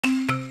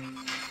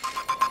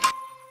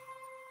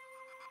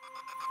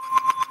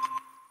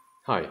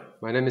Hi,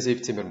 my name is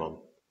Yves Zimmermann.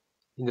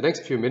 In the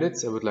next few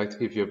minutes, I would like to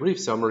give you a brief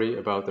summary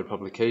about our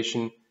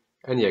publication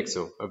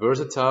ANYexo, a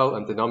versatile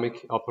and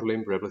dynamic upper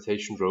limb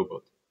rehabilitation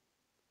robot.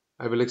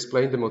 I will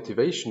explain the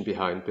motivation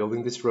behind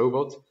building this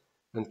robot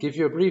and give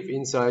you a brief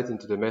insight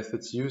into the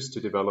methods used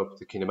to develop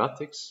the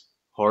kinematics,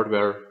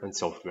 hardware, and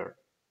software.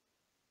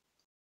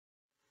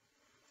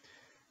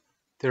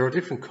 There are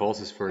different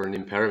causes for an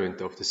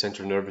impairment of the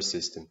central nervous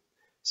system.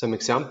 Some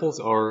examples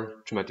are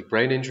traumatic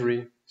brain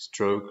injury,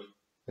 stroke,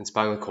 and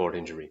spinal cord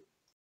injury.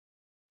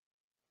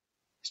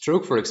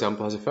 Stroke, for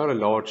example, has a fairly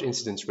large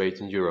incidence rate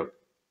in Europe.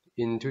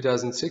 In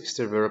 2006,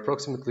 there were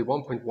approximately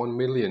 1.1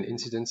 million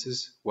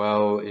incidences,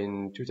 while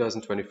in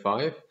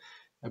 2025,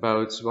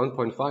 about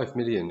 1.5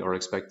 million are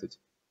expected.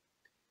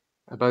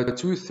 About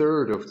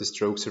two-thirds of the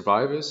stroke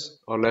survivors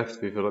are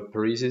left with a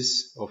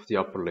paresis of the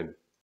upper limb.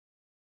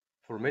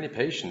 For many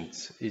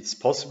patients, it's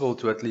possible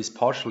to at least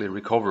partially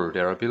recover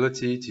their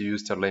ability to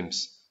use their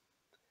limbs.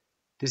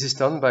 This is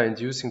done by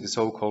inducing the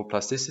so-called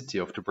plasticity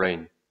of the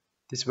brain.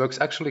 This works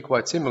actually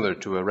quite similar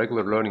to a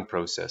regular learning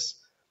process.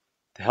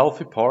 The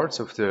healthy parts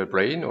of the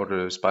brain or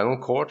the spinal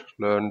cord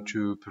learn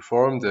to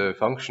perform the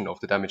function of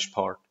the damaged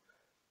part.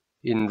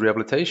 In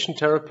rehabilitation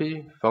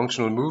therapy,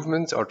 functional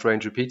movements are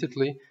trained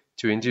repeatedly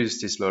to induce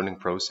this learning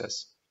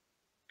process.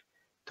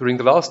 During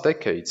the last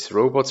decades,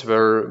 robots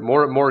were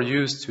more and more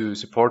used to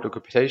support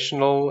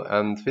occupational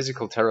and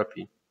physical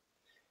therapy.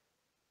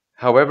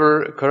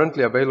 However,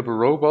 currently available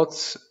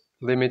robots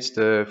limit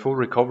the full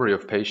recovery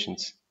of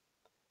patients.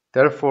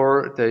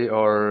 Therefore, they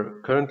are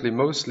currently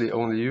mostly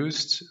only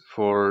used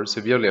for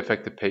severely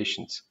affected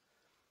patients.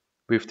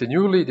 With the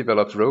newly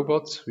developed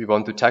robots, we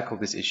want to tackle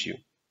this issue.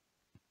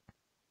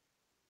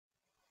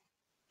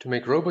 To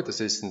make robot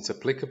assistance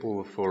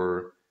applicable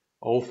for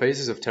all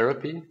phases of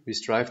therapy, we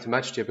strive to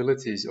match the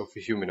abilities of a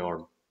human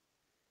arm.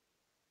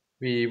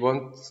 We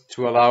want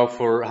to allow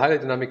for highly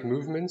dynamic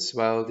movements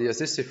while the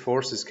assistive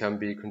forces can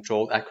be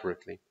controlled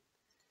accurately.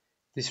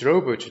 This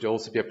robot should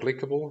also be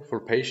applicable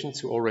for patients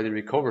who already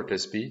recovered their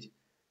speed,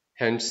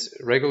 hence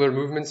regular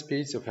movement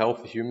speeds of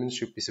healthy humans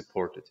should be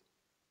supported.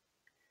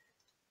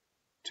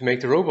 To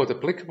make the robot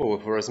applicable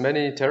for as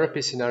many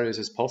therapy scenarios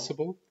as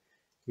possible,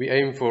 we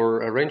aim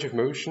for a range of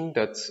motion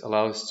that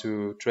allows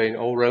to train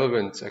all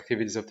relevant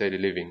activities of daily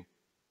living.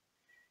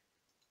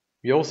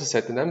 We also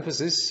set an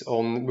emphasis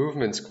on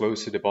movements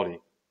close to the body.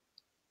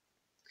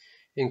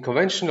 In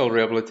conventional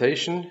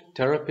rehabilitation,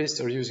 therapists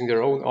are using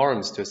their own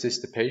arms to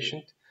assist the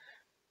patient.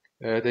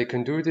 They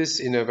can do this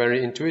in a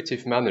very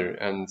intuitive manner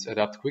and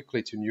adapt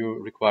quickly to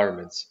new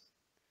requirements.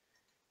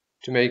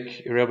 To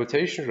make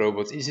rehabilitation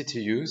robots easy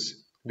to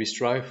use, we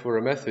strive for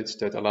a method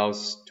that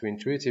allows to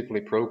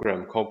intuitively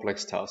program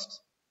complex tasks.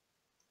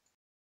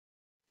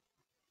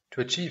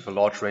 To achieve a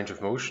large range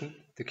of motion,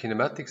 the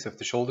kinematics of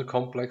the shoulder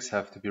complex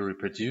have to be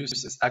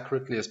reproduced as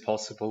accurately as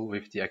possible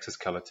with the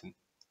exoskeleton.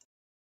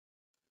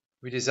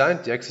 We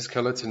designed the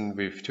exoskeleton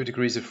with 2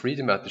 degrees of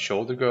freedom at the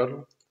shoulder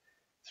girdle,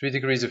 3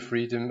 degrees of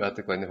freedom at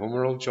the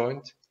glenohumeral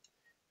joint,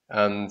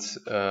 and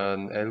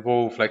an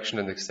elbow flexion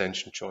and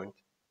extension joint.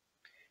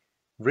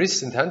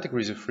 Wrist and hand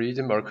degrees of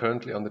freedom are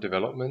currently under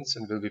development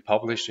and will be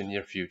published in the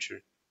near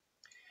future.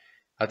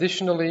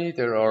 Additionally,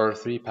 there are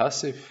 3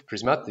 passive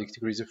prismatic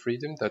degrees of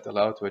freedom that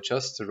allow to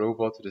adjust the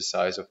robot to the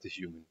size of the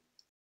human.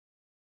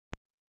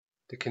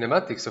 The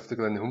kinematics of the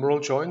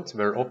glenohumeral joint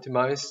were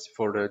optimized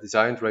for the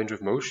designed range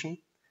of motion,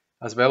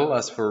 as well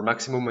as for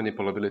maximum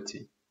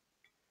manipulability.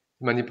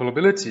 The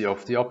manipulability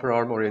of the upper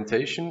arm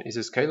orientation is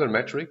a scalar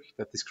metric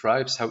that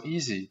describes how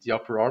easy the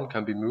upper arm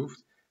can be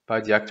moved by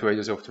the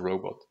actuators of the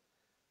robot.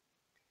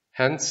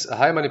 Hence, a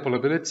high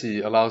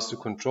manipulability allows to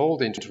control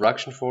the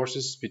interaction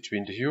forces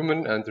between the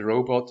human and the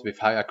robot with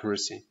high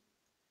accuracy.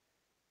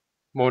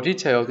 More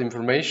detailed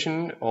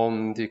information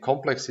on the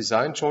complex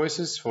design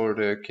choices for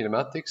the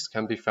kinematics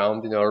can be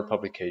found in our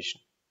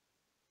publication.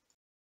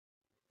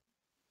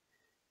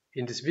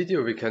 In this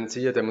video, we can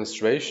see a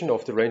demonstration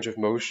of the range of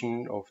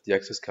motion of the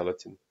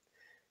exoskeleton.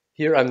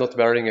 Here I'm not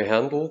wearing a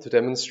handle to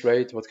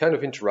demonstrate what kind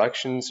of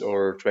interactions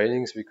or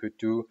trainings we could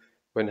do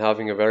when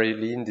having a very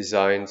lean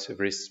designed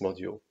wrist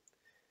module.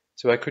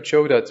 So I could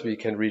show that we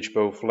can reach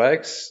both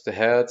legs, the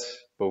head,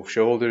 both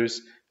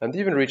shoulders, and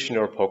even reach in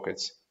our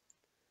pockets.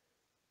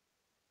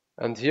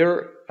 And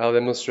here I'll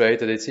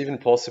demonstrate that it's even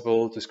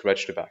possible to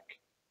scratch the back.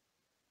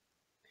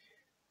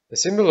 A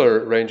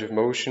similar range of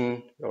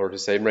motion, or the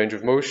same range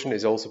of motion,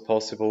 is also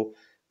possible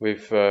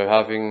with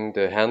having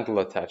the handle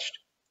attached.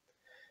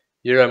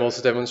 Here I'm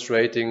also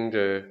demonstrating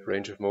the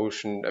range of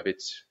motion a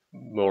bit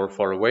more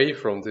far away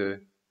from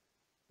the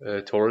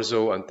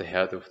torso and the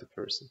head of the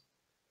person.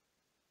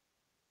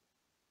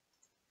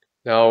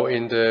 Now,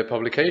 in the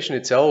publication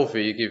itself,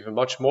 we give a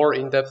much more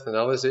in-depth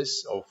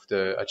analysis of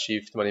the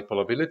achieved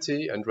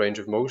manipulability and range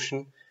of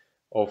motion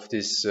of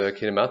this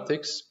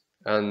kinematics,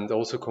 and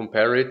also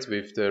compare it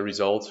with the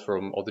results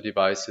from other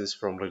devices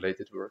from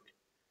related work.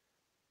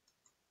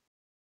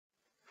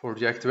 For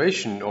the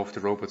actuation of the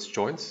robot's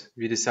joints,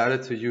 we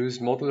decided to use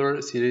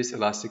modular series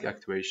elastic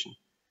actuation.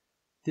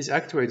 These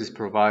actuators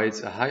provide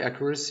a high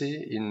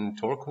accuracy in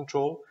torque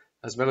control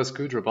as well as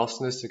good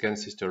robustness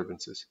against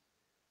disturbances.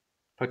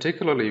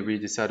 Particularly, we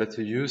decided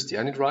to use the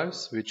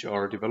ANYdrives, which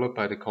are developed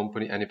by the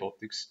company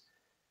ANYbotics,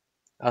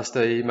 as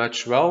they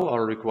match well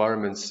our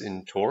requirements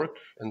in torque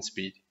and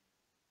speed.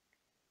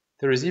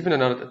 There is even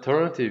an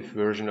alternative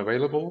version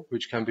available,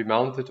 which can be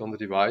mounted on the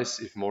device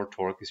if more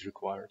torque is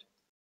required.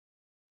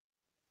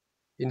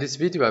 In this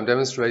video, I'm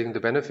demonstrating the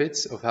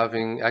benefits of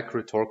having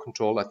accurate torque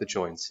control at the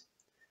joints.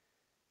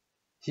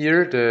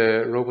 Here,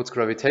 the robot's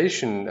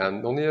gravitation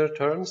and nonlinear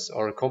terms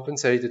are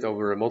compensated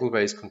over a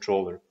model-based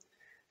controller.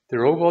 The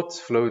robot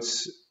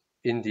floats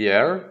in the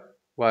air,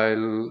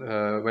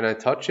 while when I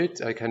touch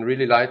it, I can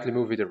really lightly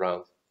move it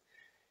around.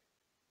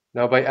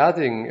 Now, by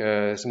adding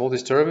a small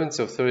disturbance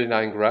of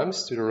 39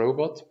 grams to the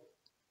robot,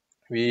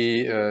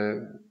 we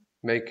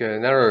make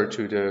an error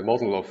to the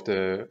model of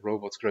the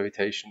robot's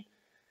gravitation.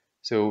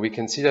 So we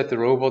can see that the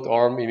robot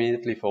arm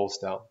immediately falls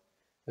down.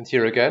 And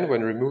here again,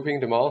 when removing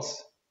the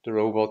mass, the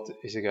robot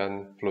is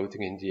again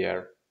floating in the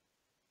air.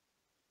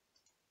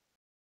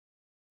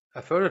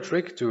 A further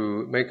trick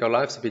to make our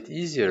lives a bit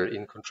easier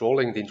in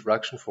controlling the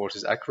interaction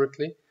forces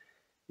accurately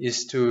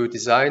is to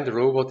design the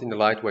robot in a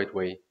lightweight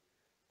way.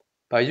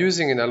 By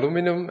using an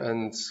aluminum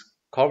and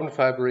carbon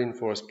fiber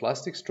reinforced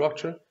plastic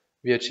structure,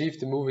 we achieve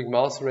the moving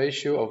mass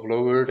ratio of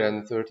lower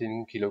than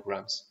 13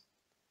 kilograms.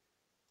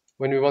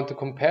 When we want to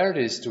compare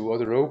this to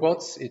other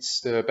robots,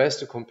 it's best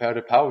to compare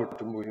the power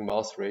to moving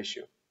mass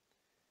ratio.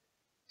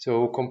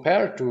 So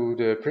compared to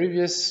the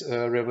previous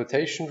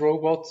Rehabilitation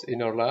robot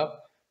in our lab,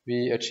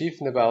 we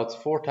achieved an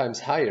about 4 times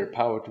higher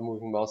power to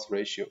moving mass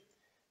ratio,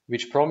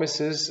 which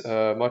promises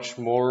much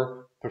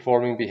more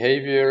performing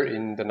behavior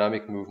in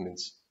dynamic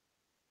movements.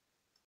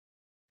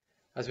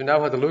 As we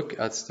now had a look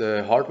at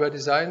the hardware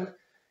design,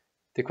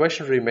 the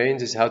question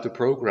remains is how to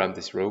program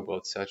this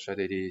robot such that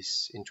it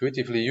is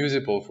intuitively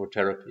usable for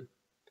therapy.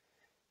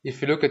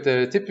 If you look at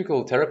the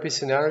typical therapy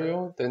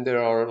scenario, then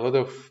there are a lot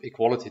of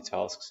equality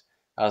tasks,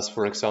 as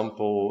for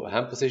example,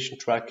 hand position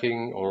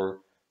tracking or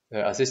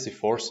assistive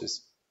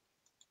forces.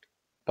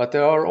 But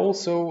there are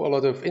also a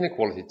lot of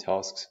inequality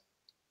tasks,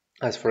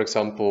 as for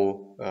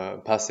example,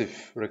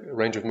 passive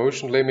range of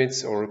motion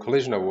limits or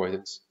collision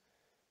avoidance,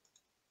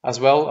 as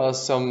well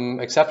as some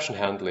exception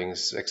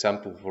handlings,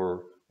 example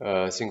for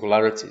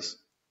singularities.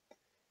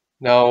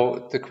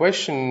 Now, the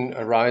question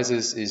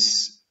arises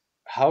is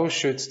how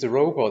should the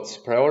robot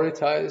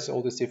prioritize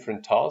all these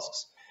different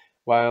tasks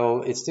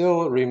while it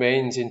still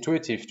remains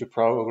intuitive to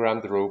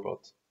program the robot?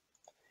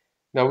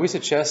 Now, we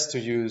suggest to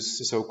use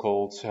the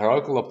so-called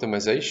hierarchical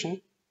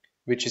optimization,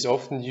 which is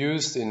often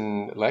used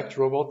in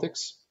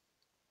electrorobotics,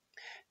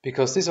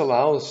 because this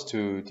allows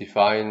to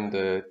define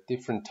the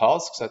different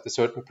tasks at a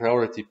certain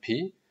priority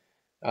P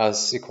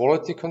as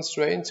equality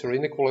constraints or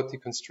inequality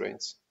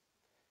constraints.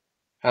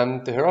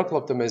 And the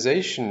hierarchical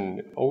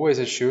optimization always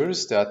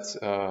assures that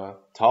a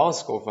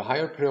task of a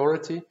higher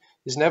priority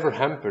is never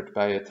hampered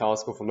by a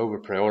task of a lower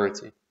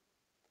priority.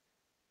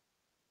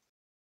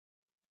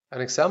 An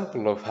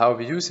example of how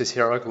we use this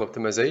hierarchical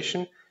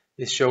optimization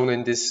is shown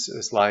in this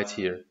slide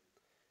here.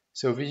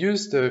 So we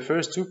use the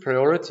first 2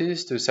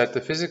 priorities to set the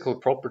physical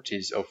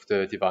properties of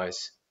the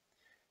device.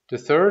 The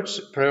third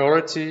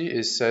priority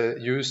is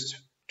used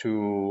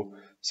to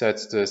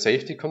set the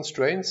safety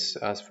constraints,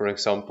 as for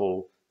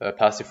example,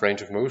 passive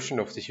range of motion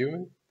of the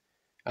human.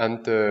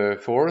 And the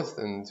fourth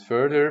and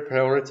further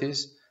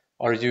priorities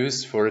are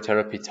used for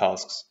therapy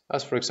tasks,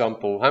 as for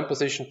example, hand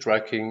position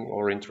tracking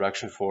or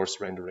interaction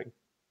force rendering.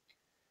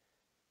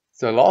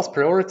 The last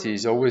priority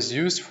is always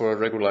used for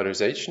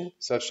regularization,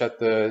 such that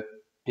the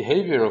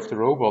behavior of the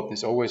robot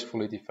is always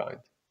fully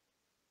defined.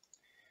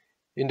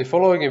 In the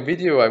following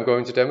video, I'm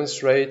going to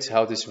demonstrate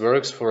how this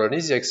works for an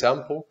easy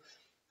example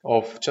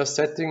of just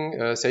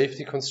setting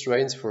safety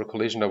constraints for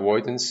collision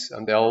avoidance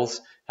and else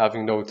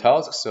having no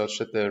tasks such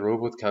that the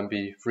robot can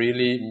be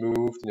freely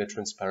moved in a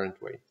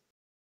transparent way.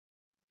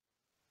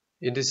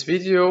 In this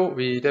video,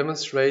 we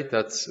demonstrate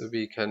that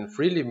we can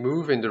freely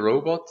move in the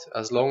robot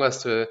as long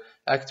as the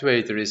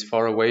actuator is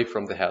far away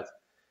from the head.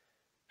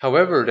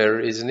 However, there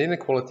is an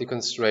inequality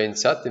constraint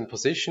set in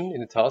position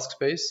in the task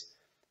space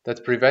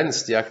that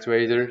prevents the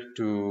actuator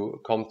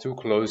to come too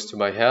close to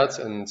my head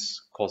and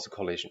cause a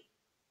collision.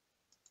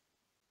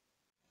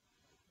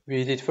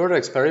 We did further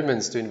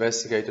experiments to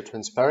investigate the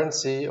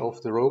transparency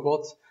of the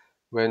robot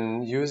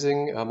when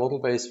using a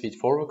model-based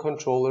feed-forward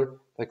controller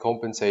that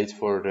compensates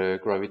for the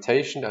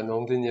gravitation and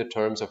nonlinear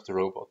terms of the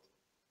robot.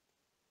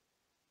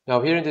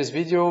 Now here in this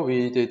video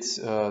we did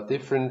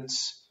different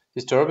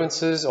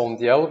disturbances on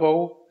the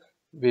elbow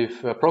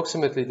with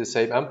approximately the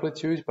same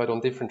amplitude but on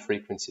different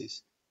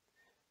frequencies.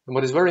 And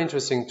what is very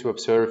interesting to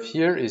observe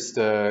here is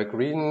the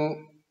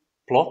green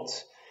plot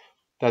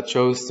that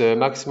shows the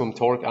maximum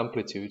torque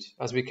amplitude.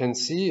 As we can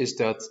see is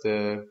that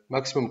the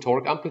maximum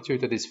torque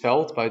amplitude that is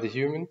felt by the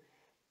human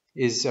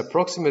is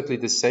approximately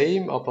the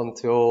same up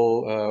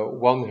until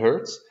 1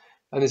 Hertz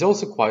and is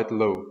also quite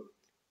low.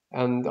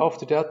 And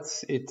after that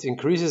it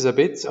increases a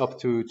bit up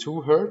to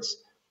 2 Hertz,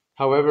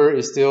 however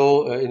is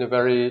still in a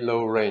very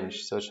low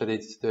range such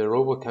that the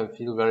robot can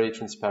feel very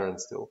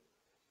transparent still.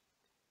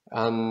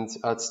 And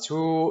at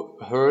 2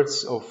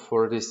 Hertz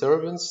for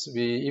disturbance,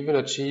 we even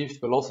achieved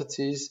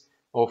velocities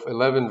of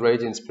 11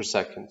 radians per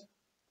second.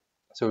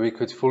 So we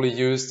could fully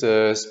use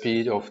the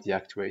speed of the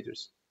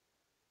actuators.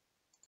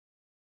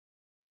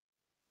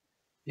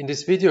 In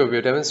this video, we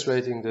are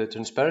demonstrating the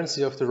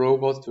transparency of the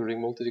robot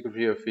during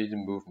multi-degree of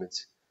freedom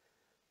movements.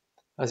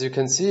 As you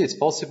can see, it's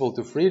possible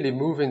to freely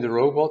move in the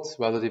robot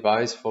while the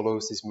device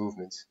follows these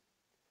movements.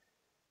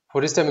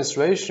 For this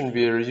demonstration,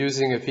 we are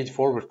using a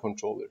feed-forward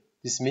controller.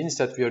 This means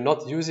that we are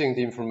not using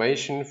the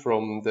information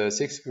from the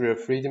 6th degree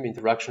of freedom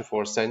interaction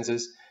force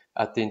sensors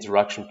at the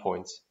interaction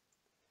points.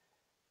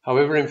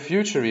 However, in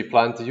future, we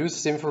plan to use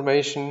this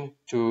information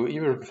to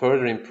even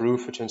further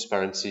improve the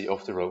transparency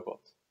of the robot.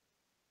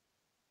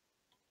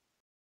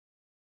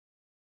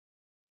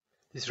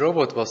 This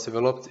robot was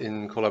developed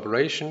in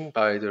collaboration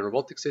by the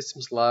Robotic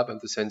Systems Lab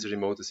and the Sensory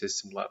Motor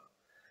System Lab.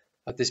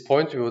 At this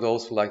point, we would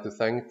also like to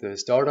thank the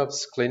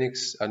startups,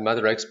 clinics, and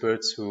matter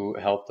experts who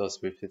helped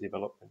us with the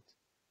development.